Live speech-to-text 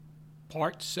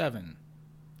Part 7,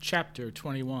 Chapter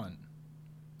 21,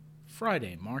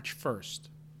 Friday, March 1st.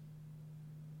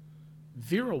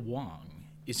 Vera Wong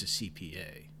is a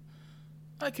CPA.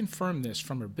 I confirmed this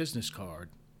from her business card,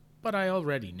 but I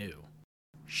already knew.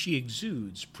 She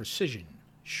exudes precision,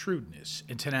 shrewdness,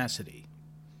 and tenacity,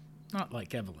 not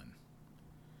like Evelyn.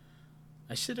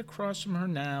 I sit across from her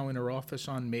now in her office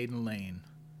on Maiden Lane.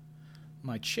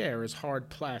 My chair is hard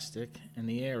plastic, and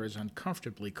the air is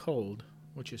uncomfortably cold,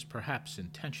 which is perhaps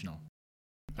intentional.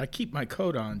 I keep my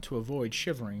coat on to avoid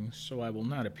shivering, so I will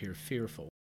not appear fearful.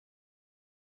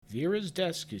 Vera's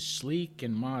desk is sleek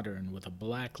and modern with a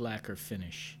black lacquer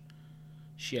finish.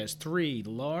 She has 3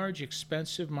 large,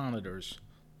 expensive monitors,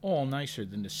 all nicer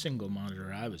than the single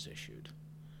monitor I was issued.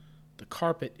 The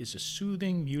carpet is a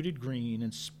soothing, muted green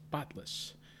and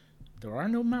spotless. There are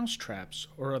no mouse traps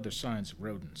or other signs of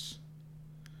rodents.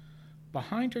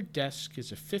 Behind her desk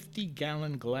is a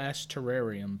 50-gallon glass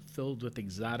terrarium filled with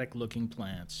exotic-looking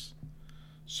plants.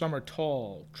 Some are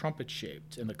tall,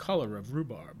 trumpet-shaped, and the color of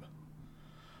rhubarb.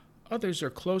 Others are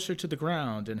closer to the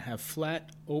ground and have flat,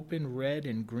 open red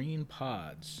and green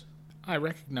pods. I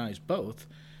recognize both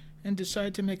and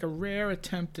decide to make a rare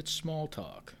attempt at small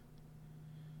talk.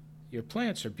 Your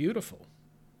plants are beautiful.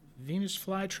 Venus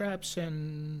flytraps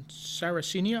and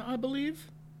Sarracenia, I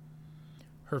believe?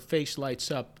 Her face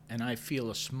lights up, and I feel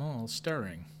a small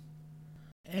stirring.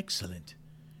 Excellent.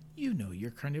 You know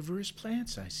your carnivorous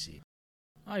plants, I see.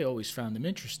 I always found them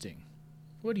interesting.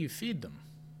 What do you feed them?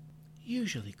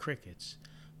 Usually crickets,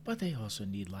 but they also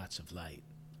need lots of light.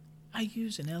 I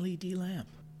use an LED lamp.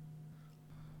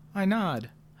 I nod.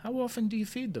 How often do you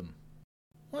feed them?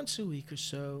 Once a week or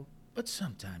so, but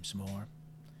sometimes more.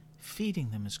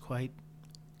 Feeding them is quite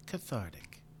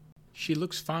cathartic. She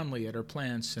looks fondly at her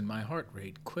plants, and my heart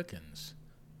rate quickens.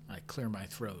 I clear my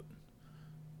throat.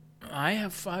 I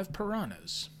have 5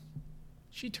 piranhas.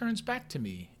 She turns back to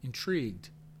me, intrigued.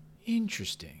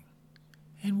 Interesting.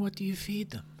 And what do you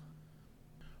feed them?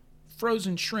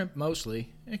 Frozen shrimp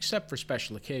mostly, except for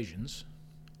special occasions.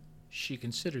 She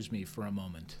considers me for a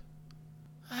moment.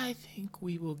 I think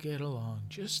we will get along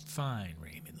just fine,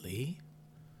 Raymond Lee.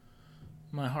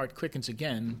 My heart quickens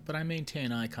again, but I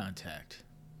maintain eye contact.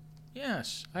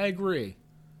 Yes, I agree.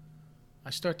 I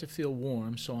start to feel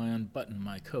warm, so I unbutton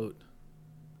my coat.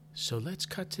 So let's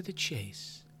cut to the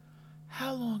chase.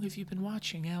 How long have you been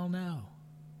watching Al now?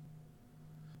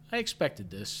 I expected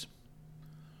this.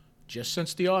 Just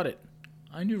since the audit.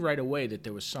 I knew right away that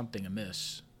there was something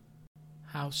amiss.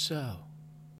 How so?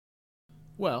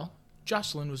 Well,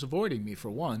 Jocelyn was avoiding me for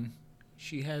one.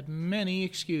 She had many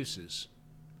excuses.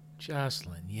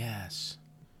 Jocelyn, yes.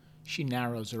 She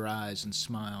narrows her eyes and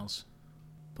smiles.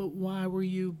 But why were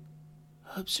you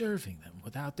observing them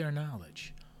without their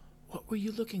knowledge? What were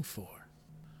you looking for?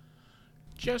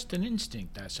 Just an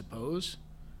instinct, I suppose,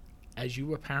 as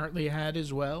you apparently had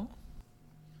as well.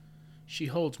 She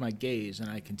holds my gaze, and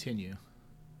I continue.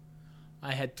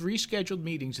 I had 3 scheduled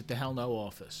meetings at the Hell No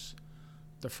office.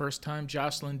 The first time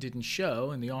Jocelyn didn't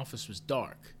show, and the office was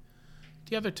dark.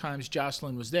 The other times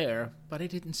Jocelyn was there, but I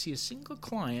didn't see a single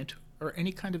client or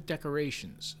any kind of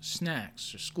decorations,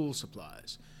 snacks, or school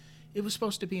supplies. It was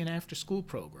supposed to be an after-school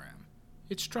program.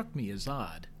 It struck me as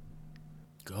odd.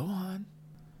 Go on.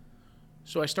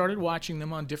 So I started watching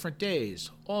them on different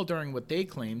days, all during what they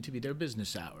claimed to be their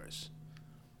business hours.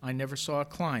 I never saw a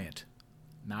client.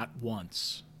 Not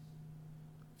once.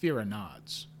 Vera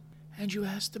nods. And you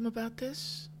asked them about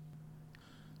this?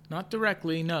 Not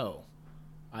directly, no.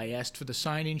 I asked for the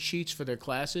sign-in sheets for their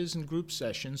classes and group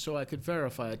sessions so I could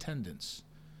verify attendance.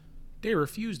 They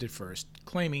refused at first,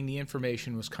 claiming the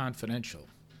information was confidential.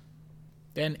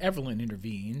 Then Evelyn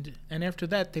intervened, and after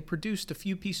that they produced a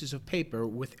few pieces of paper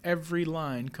with every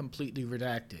line completely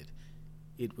redacted.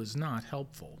 It was not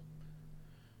helpful.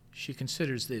 She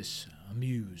considers this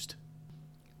amused.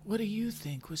 What do you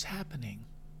think was happening?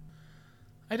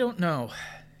 I don't know.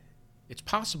 It's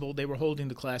possible they were holding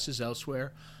the classes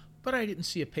elsewhere, but I didn't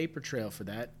see a paper trail for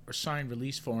that or signed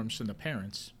release forms from the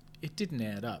parents. It didn't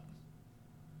add up.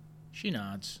 She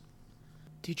nods.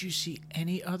 Did you see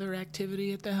any other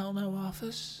activity at the Hell No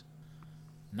office?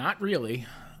 Not really.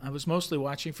 I was mostly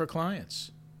watching for clients.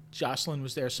 Jocelyn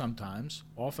was there sometimes,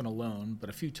 often alone,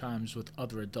 but a few times with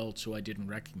other adults who I didn't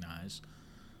recognize.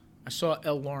 I saw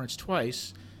L. Lawrence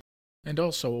twice, and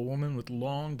also a woman with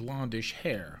long blondish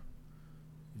hair.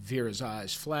 Vera's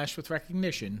eyes flash with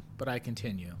recognition, but I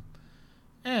continue.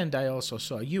 And I also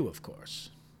saw you, of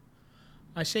course.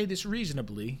 I say this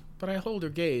reasonably, but I hold her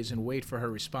gaze and wait for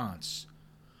her response.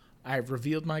 I have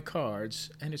revealed my cards,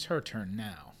 and it's her turn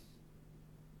now.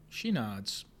 She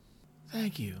nods.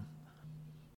 Thank you.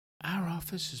 Our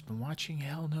office has been watching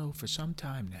Hell No for some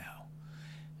time now,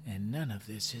 and none of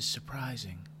this is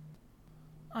surprising.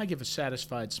 I give a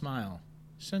satisfied smile.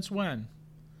 Since when?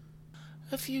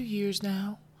 A few years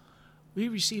now. We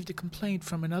received a complaint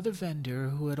from another vendor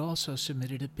who had also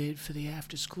submitted a bid for the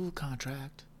after-school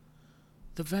contract.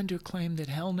 The vendor claimed that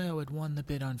Hell No had won the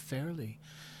bid unfairly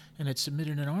and had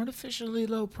submitted an artificially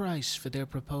low price for their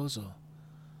proposal.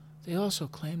 They also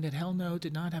claimed that Hell No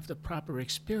did not have the proper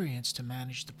experience to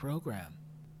manage the program.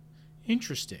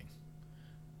 Interesting.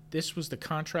 This was the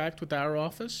contract with our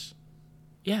office?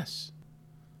 Yes.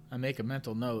 I make a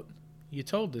mental note. You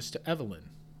told this to Evelyn.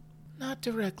 Not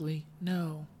directly,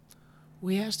 no.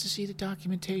 We asked to see the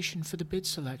documentation for the bid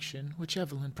selection, which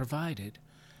Evelyn provided.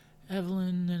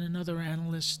 Evelyn and another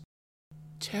analyst...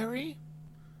 Terry?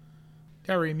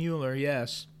 Terry Mueller,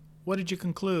 yes. What did you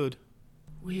conclude?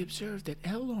 We observed that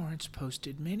L. Lawrence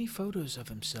posted many photos of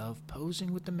himself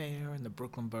posing with the mayor and the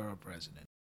Brooklyn Borough president.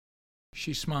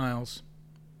 She smiles.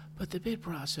 But the bid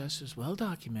process is well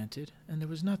documented, and there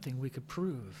was nothing we could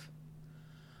prove.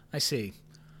 I see.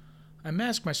 I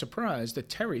mask my surprise that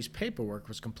Terry's paperwork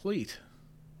was complete.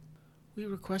 We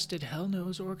requested Hell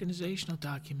No's organizational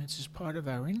documents as part of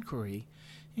our inquiry,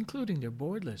 including their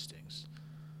board listings.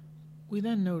 We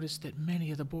then noticed that many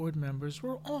of the board members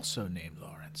were also named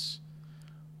Lawrence.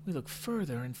 We looked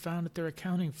further and found that their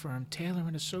accounting firm, Taylor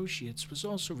 & Associates, was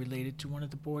also related to one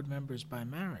of the board members by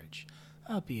marriage,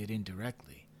 albeit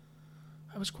indirectly.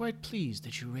 I was quite pleased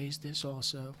that you raised this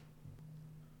also.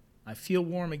 I feel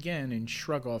warm again and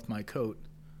shrug off my coat.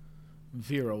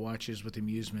 Vera watches with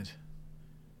amusement.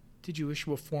 Did you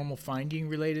issue a formal finding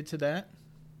related to that?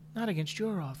 Not against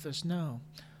your office, no.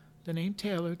 The name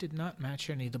Taylor did not match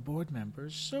any of the board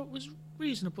members, so it was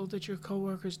reasonable that your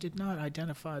coworkers did not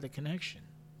identify the connection.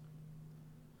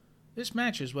 This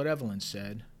matches what Evelyn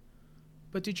said.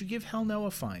 But did you give Hell No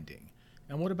a finding?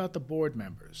 And what about the board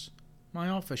members? My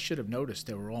office should have noticed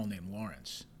they were all named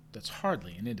Lawrence. That's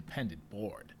hardly an independent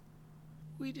board.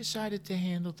 We decided to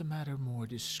handle the matter more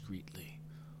discreetly.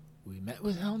 We met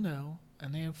with Hell No,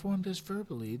 and they informed us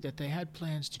verbally that they had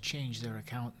plans to change their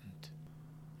accountant.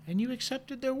 And you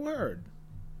accepted their word.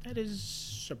 That is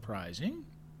surprising.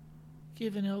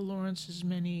 Given L. Lawrence's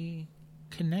many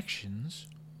connections,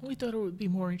 we thought it would be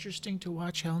more interesting to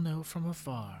watch Hell No from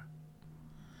afar.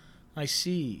 I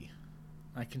see.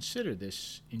 I consider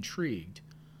this intrigued.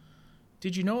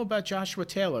 Did you know about Joshua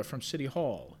Taylor from City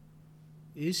Hall?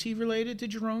 Is he related to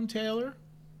Jerome Taylor?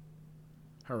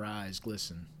 Her eyes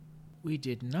glisten. We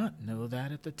did not know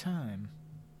that at the time.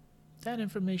 That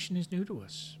information is new to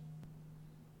us.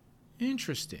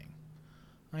 Interesting.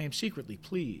 I am secretly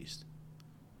pleased.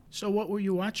 So what were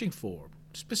you watching for,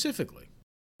 specifically?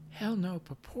 Hell No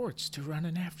purports to run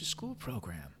an after-school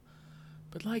program.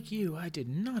 But like you, I did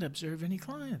not observe any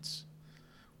clients.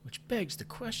 Which begs the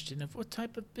question of what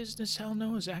type of business Hell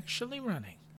No is actually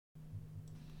running.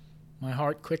 My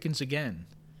heart quickens again.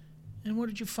 And what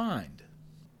did you find?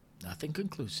 Nothing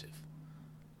conclusive.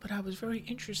 But I was very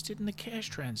interested in the cash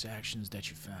transactions that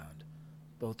you found,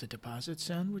 both the deposits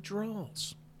and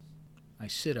withdrawals. I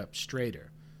sit up straighter.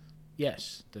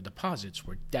 Yes, the deposits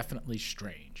were definitely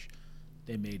strange.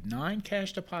 They made 9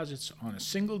 cash deposits on a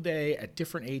single day at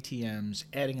different ATMs,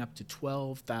 adding up to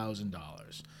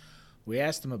 $12,000. We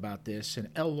asked him about this, and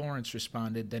L. Lawrence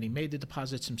responded that he made the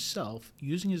deposits himself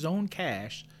using his own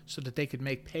cash so that they could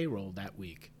make payroll that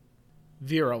week.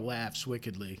 Vera laughs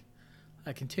wickedly.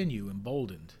 I continue,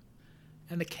 emboldened.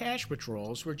 And the cash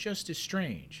withdrawals were just as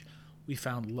strange. We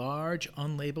found large,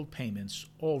 unlabeled payments,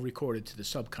 all recorded to the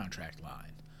subcontract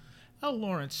line. L.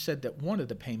 Lawrence said that one of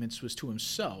the payments was to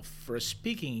himself for a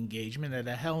speaking engagement at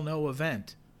a Hell No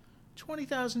event.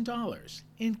 $20,000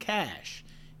 in cash,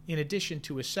 in addition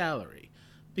to his salary,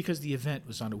 because the event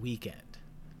was on a weekend.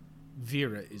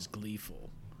 Vera is gleeful.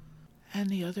 And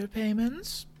the other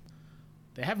payments?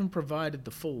 They haven't provided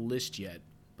the full list yet,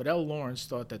 but L. Lawrence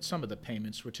thought that some of the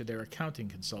payments were to their accounting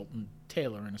consultant,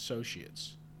 Taylor &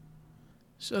 Associates.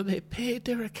 So they paid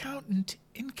their accountant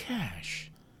in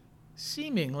cash?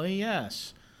 Seemingly,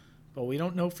 yes. But we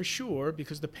don't know for sure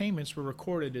because the payments were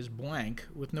recorded as blank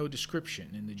with no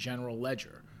description in the general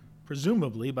ledger,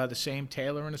 presumably by the same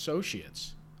Taylor &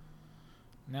 Associates.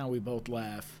 Now we both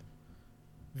laugh.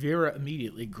 Vera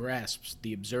immediately grasps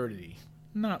the absurdity,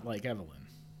 not like Evelyn.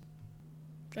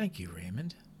 Thank you,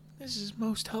 Raymond. This is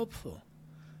most helpful.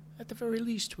 At the very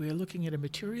least, we are looking at a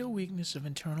material weakness of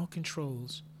internal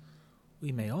controls.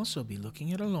 We may also be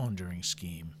looking at a laundering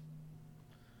scheme.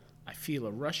 I feel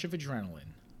a rush of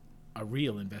adrenaline, a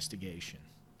real investigation.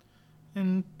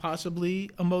 And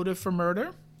possibly a motive for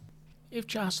murder? If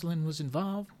Jocelyn was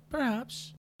involved,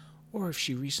 perhaps. or if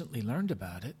she recently learned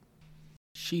about it.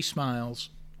 She smiles.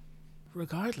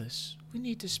 Regardless, we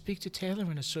need to speak to Taylor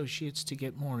and Associates to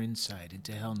get more insight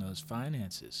into Hell Knows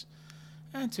finances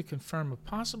and to confirm a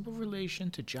possible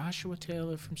relation to Joshua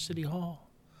Taylor from City Hall.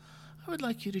 I would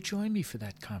like you to join me for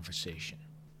that conversation.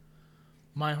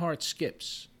 My heart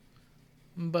skips.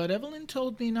 But Evelyn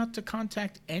told me not to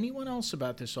contact anyone else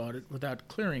about this audit without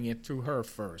clearing it through her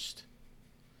first.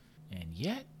 And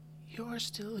yet, you're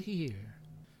still here.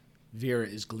 Vera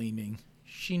is gleaming.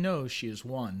 She knows she has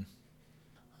won.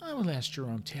 I will ask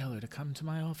Jerome Taylor to come to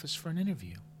my office for an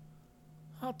interview.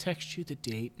 I'll text you the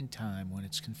date and time when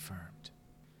it's confirmed.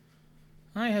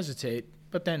 I hesitate,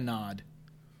 but then nod.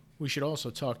 We should also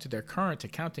talk to their current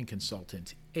accounting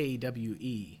consultant,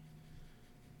 AWE.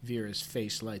 Vera's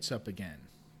face lights up again.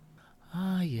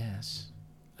 Ah, yes.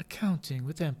 Accounting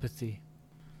with empathy.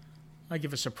 I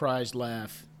give a surprised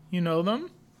laugh. You know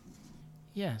them?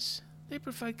 Yes. They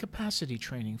provide capacity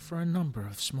training for a number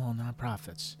of small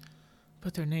nonprofits,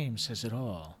 but their name says it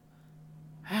all.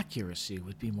 Accuracy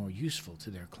would be more useful to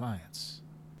their clients.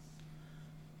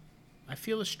 I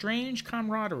feel a strange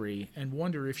camaraderie and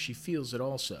wonder if she feels it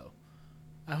also.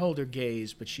 I hold her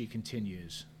gaze, but she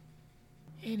continues.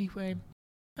 Anyway,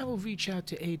 I will reach out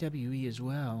to AWE as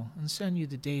well and send you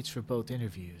the dates for both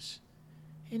interviews.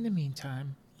 In the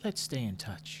meantime, let's stay in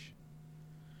touch.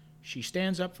 She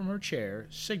stands up from her chair,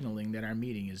 signaling that our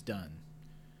meeting is done.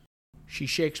 She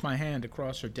shakes my hand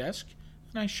across her desk,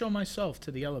 and I show myself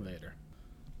to the elevator.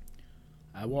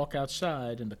 I walk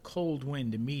outside, and the cold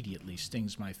wind immediately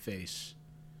stings my face.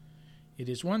 It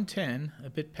is 1:10, a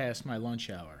bit past my lunch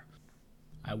hour.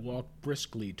 I walk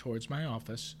briskly towards my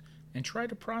office and try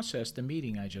to process the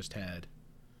meeting I just had.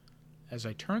 As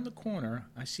I turn the corner,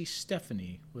 I see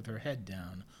Stephanie, with her head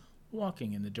down,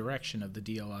 walking in the direction of the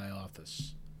DOI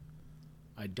office.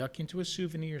 I duck into a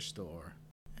souvenir store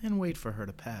and wait for her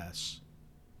to pass.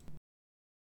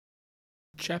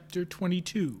 Chapter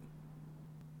 22.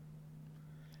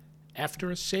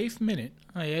 After a safe minute,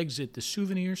 I exit the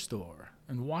souvenir store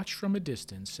and watch from a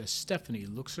distance as Stephanie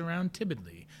looks around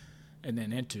timidly and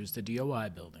then enters the DOI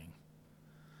building.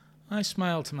 I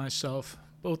smile to myself,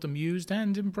 both amused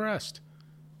and impressed.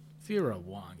 Vera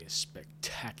Wong is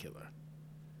spectacular.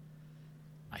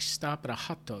 I stop at a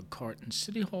hot dog cart in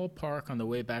City Hall Park on the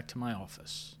way back to my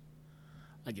office.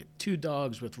 I get 2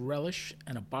 dogs with relish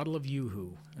and a bottle of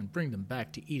Yoo-Hoo and bring them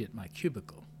back to eat at my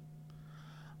cubicle.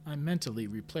 I mentally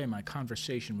replay my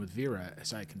conversation with Vera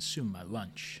as I consume my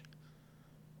lunch.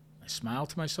 I smile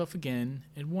to myself again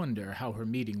and wonder how her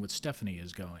meeting with Stephanie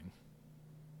is going.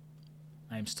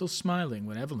 I am still smiling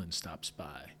when Evelyn stops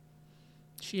by.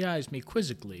 She eyes me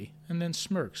quizzically and then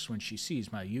smirks when she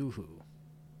sees my Yoo-Hoo.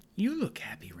 You look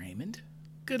happy, Raymond.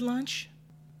 Good lunch?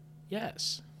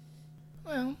 Yes.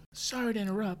 Well, sorry to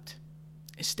interrupt.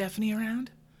 Is Stephanie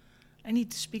around? I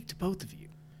need to speak to both of you.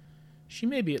 She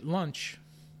may be at lunch.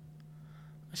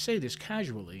 I say this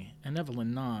casually, and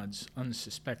Evelyn nods,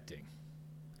 unsuspecting.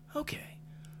 Okay.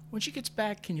 When she gets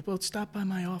back, can you both stop by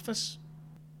my office?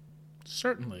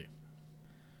 Certainly.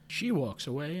 She walks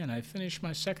away, and I finish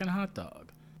my second hot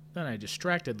dog. Then I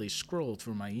distractedly scroll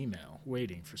through my email,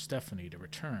 waiting for Stephanie to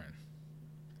return.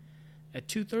 At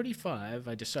 2:35,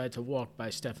 I decide to walk by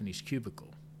Stephanie's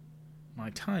cubicle. My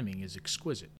timing is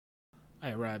exquisite.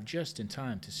 I arrive just in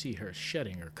time to see her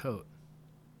shedding her coat.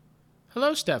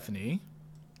 Hello, Stephanie.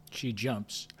 She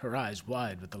jumps, her eyes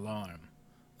wide with alarm.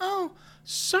 Oh,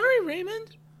 sorry,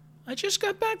 Raymond. I just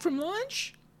got back from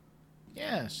lunch.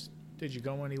 Yes. Did you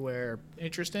go anywhere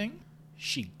interesting?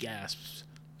 She gasps.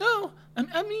 No,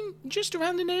 I mean, just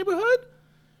around the neighborhood.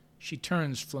 She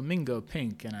turns flamingo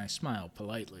pink, and I smile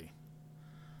politely.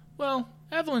 Well,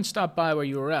 Evelyn stopped by while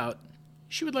you were out.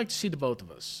 She would like to see the both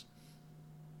of us.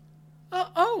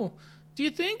 Oh, do you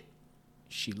think?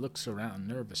 She looks around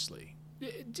nervously.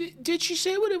 Did she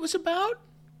say what it was about?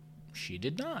 She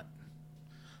did not.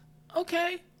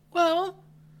 Okay, well.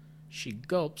 She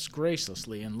gulps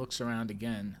gracelessly and looks around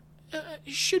again.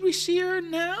 Should we see her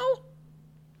now?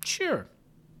 Sure.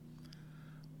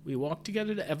 We walk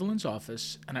together to Evelyn's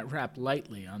office, and I rap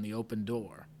lightly on the open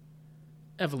door.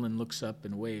 Evelyn looks up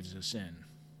and waves us in.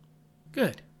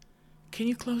 Good. Can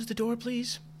you close the door,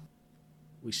 please?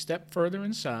 We step further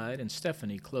inside, and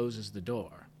Stephanie closes the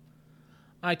door.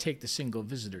 I take the single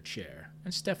visitor chair,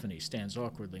 and Stephanie stands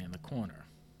awkwardly in the corner.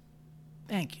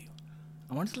 Thank you.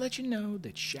 I wanted to let you know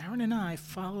that Sharon and I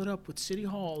followed up with City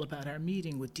Hall about our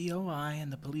meeting with DOI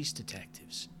and the police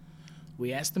detectives.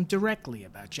 We asked them directly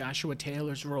about Joshua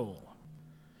Taylor's role.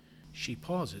 She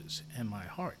pauses, and my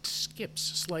heart skips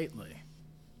slightly.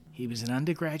 He was an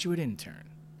undergraduate intern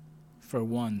for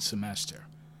 1 semester,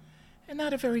 and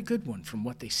not a very good one from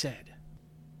what they said.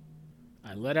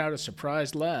 I let out a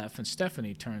surprised laugh, and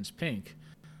Stephanie turns pink.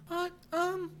 But,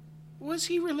 was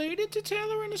he related to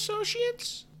Taylor and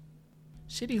Associates?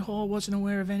 City Hall wasn't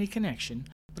aware of any connection,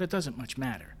 but it doesn't much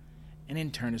matter. An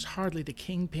intern is hardly the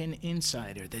kingpin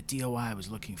insider that DOI was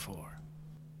looking for.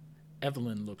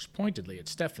 Evelyn looks pointedly at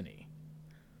Stephanie.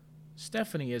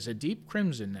 Stephanie is a deep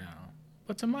crimson now,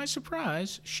 but to my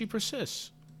surprise, she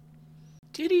persists.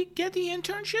 Did he get the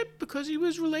internship because he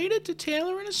was related to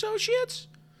Taylor and Associates?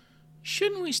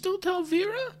 Shouldn't we still tell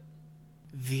Vera?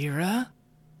 Vera?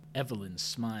 Evelyn's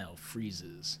smile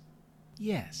freezes.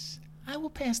 Yes, I will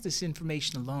pass this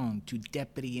information along to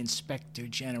Deputy Inspector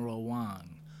General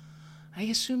Wang. I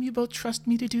assume you both trust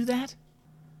me to do that?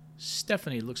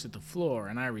 Stephanie looks at the floor,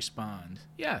 and I respond,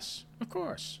 yes, of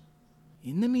course.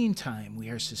 In the meantime, we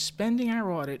are suspending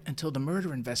our audit until the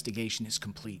murder investigation is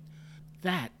complete.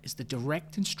 That is the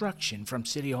direct instruction from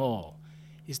City Hall.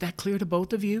 Is that clear to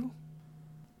both of you?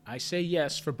 I say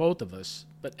yes for both of us,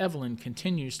 but Evelyn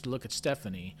continues to look at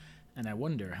Stephanie, and I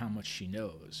wonder how much she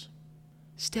knows.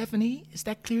 Stephanie, is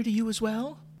that clear to you as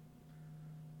well?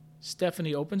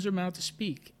 Stephanie opens her mouth to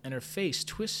speak, and her face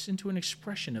twists into an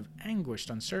expression of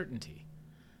anguished uncertainty.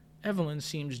 Evelyn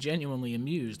seems genuinely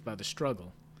amused by the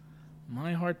struggle.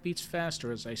 My heart beats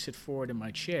faster as I sit forward in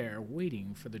my chair,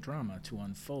 waiting for the drama to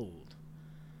unfold.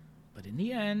 But in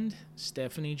the end,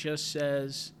 Stephanie just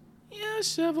says,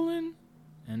 Yes, Evelyn,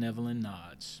 and Evelyn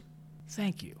nods.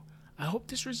 Thank you. I hope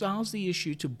this resolves the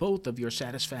issue to both of your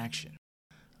satisfaction.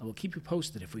 I will keep you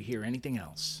posted if we hear anything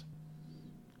else.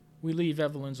 We leave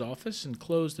Evelyn's office and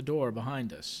close the door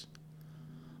behind us.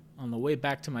 On the way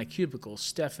back to my cubicle,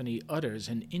 Stephanie utters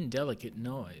an indelicate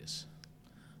noise.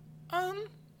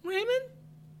 Raymond?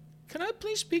 Can I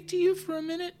please speak to you for a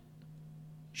minute?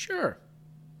 Sure.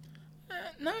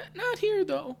 Not here,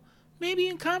 though. Maybe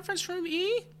in conference room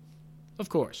E? Of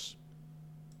course.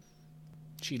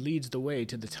 She leads the way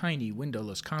to the tiny,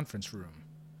 windowless conference room.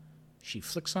 She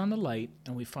flicks on the light,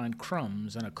 and we find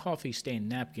crumbs and a coffee-stained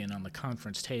napkin on the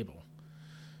conference table.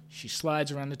 She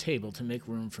slides around the table to make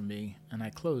room for me, and I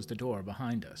close the door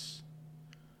behind us.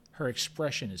 Her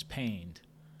expression is pained.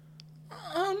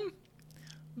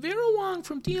 Vera Wang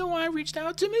from DOI reached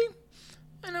out to me,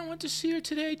 and I went to see her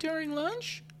today during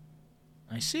lunch.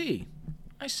 I see.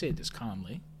 I say this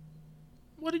calmly.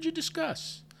 What did you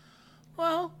discuss?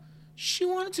 Well, she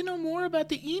wanted to know more about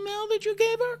the email that you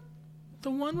gave her.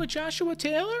 The one with Joshua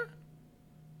Taylor?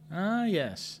 Ah,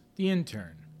 yes, the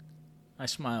intern. I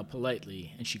smile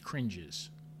politely, and she cringes.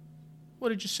 What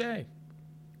did you say?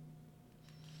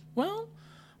 Well,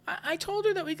 I told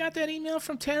her that we got that email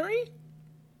from Terry,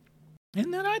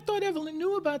 and that I thought Evelyn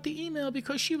knew about the email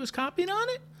because she was copied on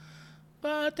it,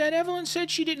 but that Evelyn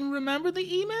said she didn't remember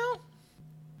the email.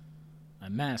 I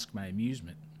mask my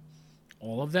amusement.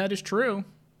 All of that is true.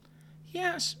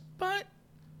 Yes, but...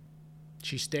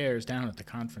 She stares down at the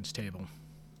conference table.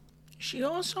 She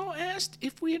also asked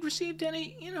if we had received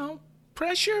any,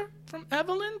 pressure from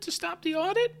Evelyn to stop the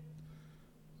audit.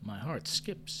 My heart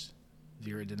skips.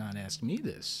 Vera did not ask me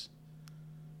this.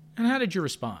 And how did you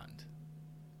respond?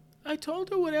 I told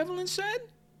her what Evelyn said,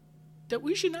 that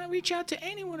we should not reach out to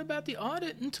anyone about the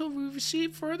audit until we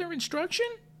receive further instruction.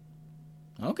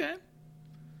 Okay.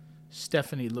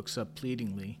 Stephanie looks up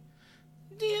pleadingly.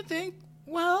 Do you think,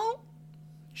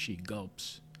 She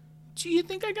gulps. Do you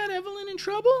think I got Evelyn in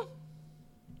trouble?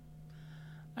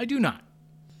 I do not.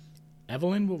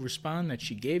 Evelyn will respond that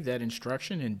she gave that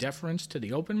instruction in deference to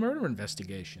the open murder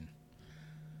investigation.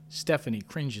 Stephanie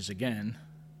cringes again.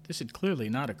 This had clearly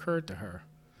not occurred to her.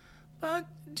 But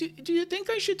do you think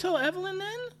I should tell Evelyn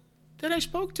then? That I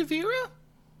spoke to Vera?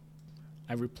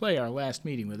 I replay our last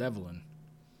meeting with Evelyn.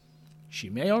 She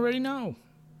may already know,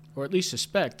 or at least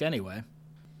suspect anyway.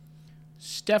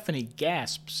 Stephanie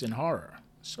gasps in horror,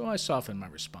 so I soften my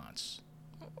response.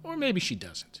 Or maybe she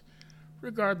doesn't.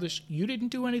 Regardless, you didn't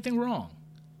do anything wrong.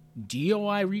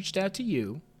 DOI reached out to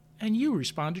you, and you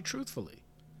responded truthfully.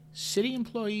 City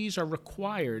employees are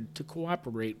required to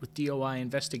cooperate with DOI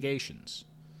investigations.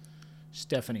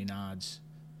 Stephanie nods.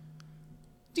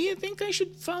 Do you think I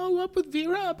should follow up with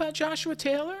Vera about Joshua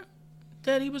Taylor?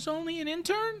 That he was only an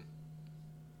intern?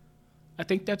 I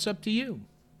think that's up to you.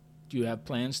 Do you have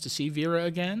plans to see Vera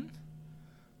again?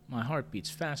 My heart beats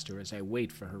faster as I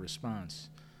wait for her response.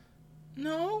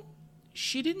 No,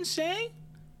 she didn't say.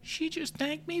 She just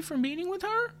thanked me for meeting with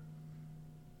her.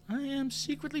 I am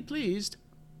secretly pleased.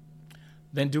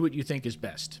 Then do what you think is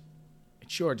best.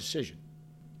 It's your decision.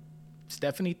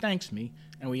 Stephanie thanks me,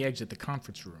 and we exit the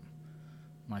conference room.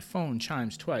 My phone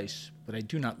chimes twice, but I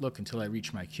do not look until I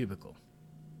reach my cubicle.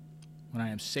 When I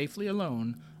am safely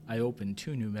alone, I opened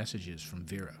 2 new messages from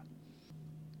Vera.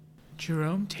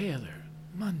 Jerome Taylor,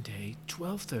 Monday,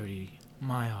 12:30,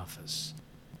 my office.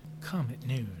 Come at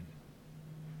noon.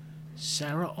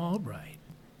 Sarah Albright,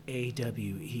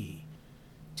 AWE,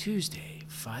 Tuesday,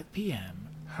 5 p.m.,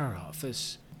 her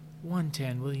office,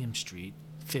 110 William Street,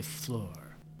 5th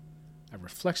floor. I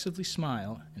reflexively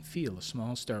smile and feel a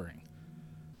small stirring.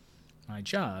 My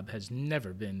job has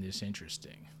never been this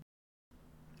interesting.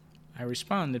 I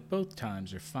respond that both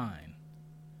times are fine.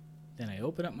 Then I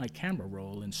open up my camera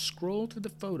roll and scroll through the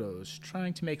photos,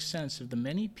 trying to make sense of the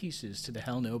many pieces to the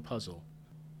Hell No puzzle.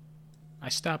 I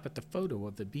stop at the photo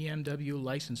of the BMW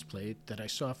license plate that I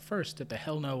saw first at the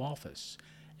Hell No office,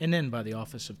 and then by the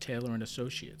office of Taylor &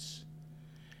 Associates.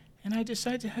 And I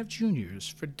decide to have juniors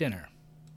for dinner.